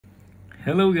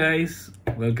Hello guys,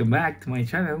 welcome back to my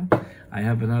channel. I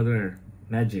have another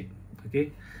magic.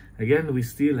 Okay, again we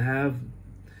still have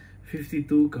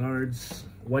 52 cards,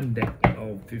 one deck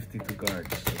of 52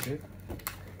 cards. Okay,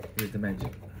 here's the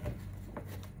magic.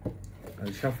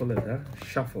 I'll shuffle it,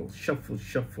 shuffle, shuffle,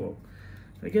 shuffle.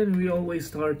 Again, we always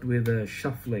start with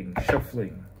shuffling,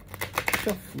 shuffling,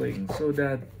 shuffling, so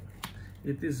that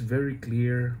it is very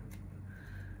clear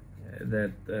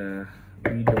that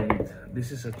we don't.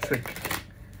 This is a trick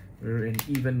wherein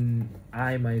even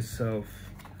I myself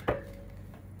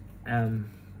am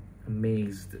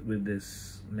amazed with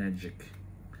this magic.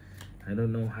 I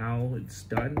don't know how it's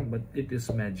done, but it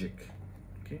is magic.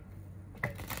 Okay,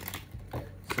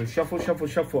 so shuffle, shuffle,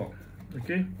 shuffle.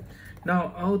 Okay,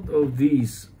 now out of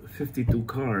these 52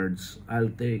 cards, I'll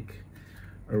take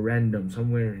a random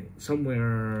somewhere. Tell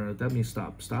me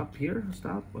stop here,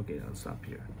 stop. Okay, I'll stop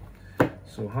here.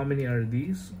 So how many are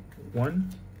these? 1,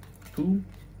 2,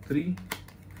 3,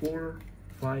 4,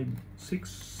 5,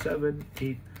 6, 7,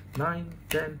 8, 9,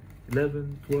 10,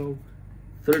 11, 12,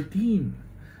 13.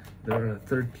 There are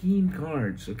 13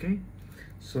 cards. Okay,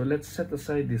 so let's set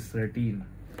aside this 13.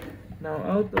 Now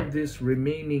out of this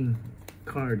remaining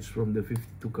cards from the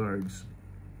 52 cards,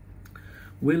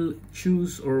 we'll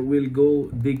choose, or we'll go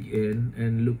dig in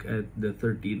and look at the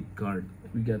 13th card.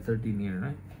 We got 13 here,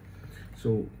 right?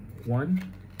 So 1,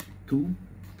 2,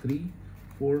 3,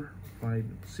 4, 5,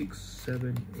 6,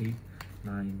 7, 8,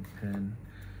 9, 10,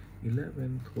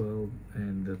 11, 12,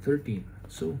 and the 13.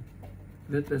 So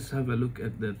let us have a look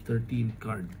at the 13th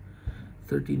card.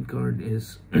 13th card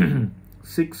is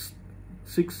six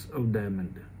of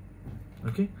diamond.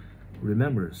 Okay,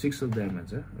 remember, 6 of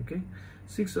diamonds. Okay,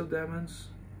 6 of diamonds.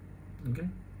 Okay,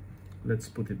 let's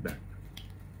put it back.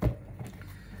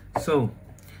 So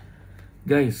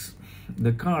guys,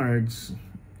 the cards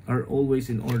are always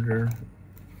in order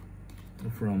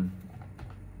from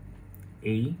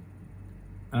ace,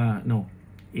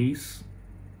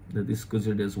 that is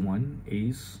considered as 1,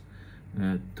 ace,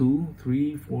 2,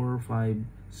 3, 4, 5,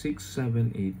 6,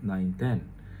 7, 8, 9, 10.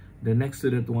 The next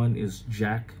to that one is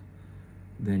jack,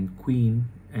 then queen,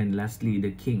 and lastly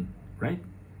the king, right?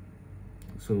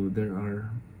 So there are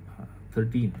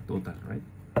 13 total, right?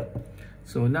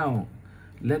 So now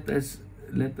let us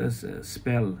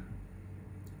spell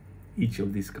each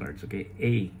of these cards. Okay,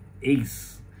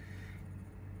 ace,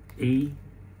 A-C-E,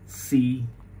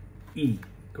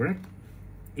 correct?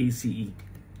 A-C-E.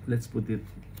 Let's put it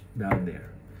down there.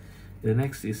 The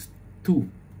next is 2,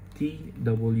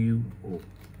 T-W-O,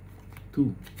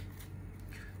 2.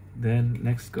 Then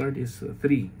next card is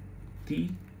 3,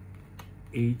 T-H-R-E-E,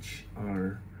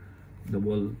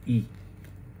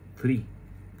 3.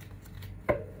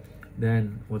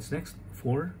 Then what's next?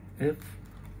 4,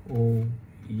 F-O-U-R,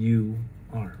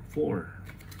 4.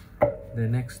 The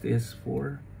next is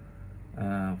 4,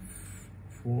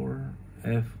 F5,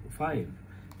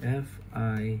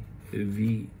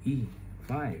 F-I-V-E,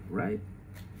 5, right?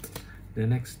 The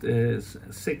next is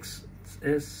 6,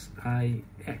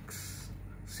 S-I-X,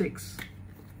 6.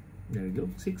 There you go,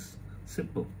 6,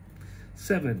 simple.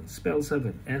 7, spell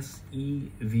 7,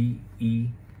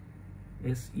 S-E-V-E-N,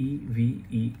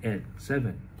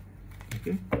 7.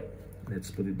 Okay,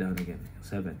 let's put it down again,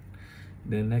 7.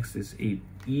 Then next is 8,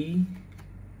 E-I-G-H-T,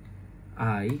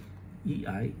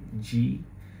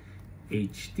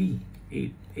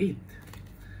 8, 8.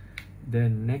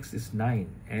 Then next is 9,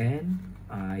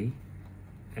 N-I-N-E,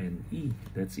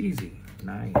 that's easy,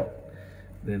 9.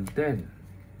 Then 10,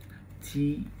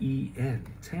 T-E-N,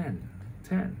 10,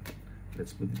 10.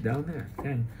 Let's put it down there,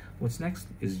 10. What's next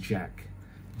is jack,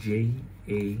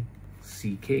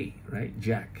 J-A-C-K, right?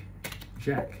 Jack,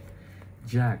 jack,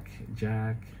 jack,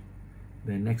 jack.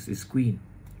 Then next is queen,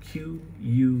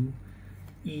 Q-U-E-E-N,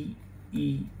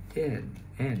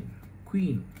 N,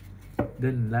 queen.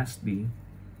 Then lastly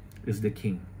is the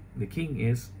king. The king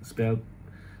is spells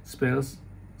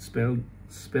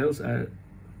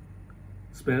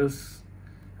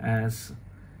as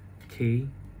K-I-N,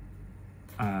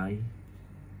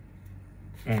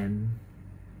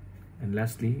 and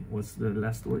lastly, what's the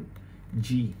last word?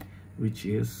 G, which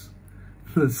is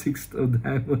the 6th of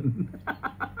diamond.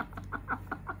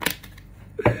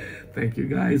 Thank you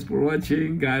guys for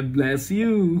watching. God bless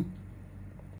you.